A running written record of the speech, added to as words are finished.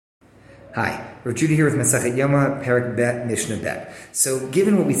Hi, Rav Judah here with Masachet Yoma, Perek Bet, Mishnah Bet. So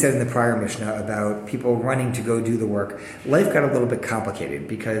given what we said in the prior Mishnah about people running to go do the work, life got a little bit complicated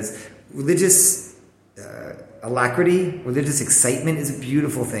because religious alacrity, religious excitement is a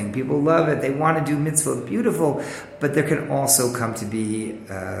beautiful thing. People love it. They want to do mitzvah. It's beautiful. But there can also come to be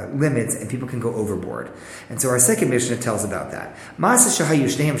limits and people can go overboard. And so our second Mishnah tells about that. It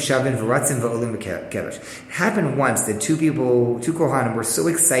happened once that two Kohanim were so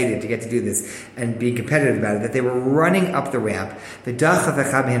excited to get to do this and being competitive about it that they were running up the ramp. And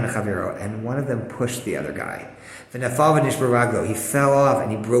one of them pushed the other guy. He fell off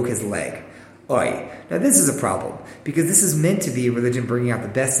and he broke his leg. Oy. Now this is a problem, because this is meant to be religion bringing out the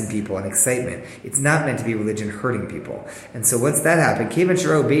best in people and excitement. It's not meant to be religion hurting people. And so once that happened, when the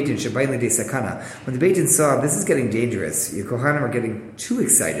Beit Din saw this is getting dangerous, the Kohanim are getting too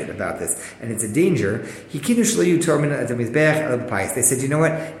excited about this, and it's a danger, they said, you know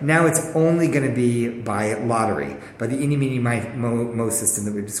what, now it's only going to be by lottery, by the Ini Mini Mo system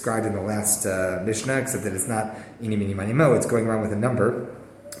that we described in the last Mishnah, except that it's not Ini Mini Mo, it's going around with a number.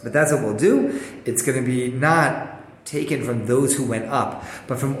 But that's what we'll do. It's going to be not taken from those who went up,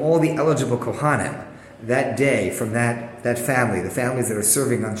 but from all the eligible Kohanim that day, from that family, the families that are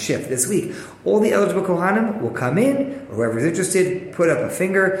serving on shift this week. All the eligible Kohanim will come in, or whoever's interested, put up a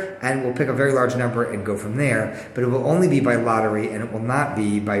finger, and we'll pick a very large number and go from there. But it will only be by lottery, and it will not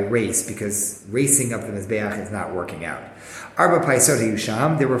be by race, because racing up the Mizbeach is not working out. Arba Paisot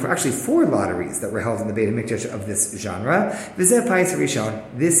Yusham, there were actually 4 lotteries that were held in the Beit HaMikdash of this genre. Vizeh Pais Rishon,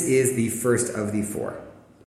 this is the first of the 4.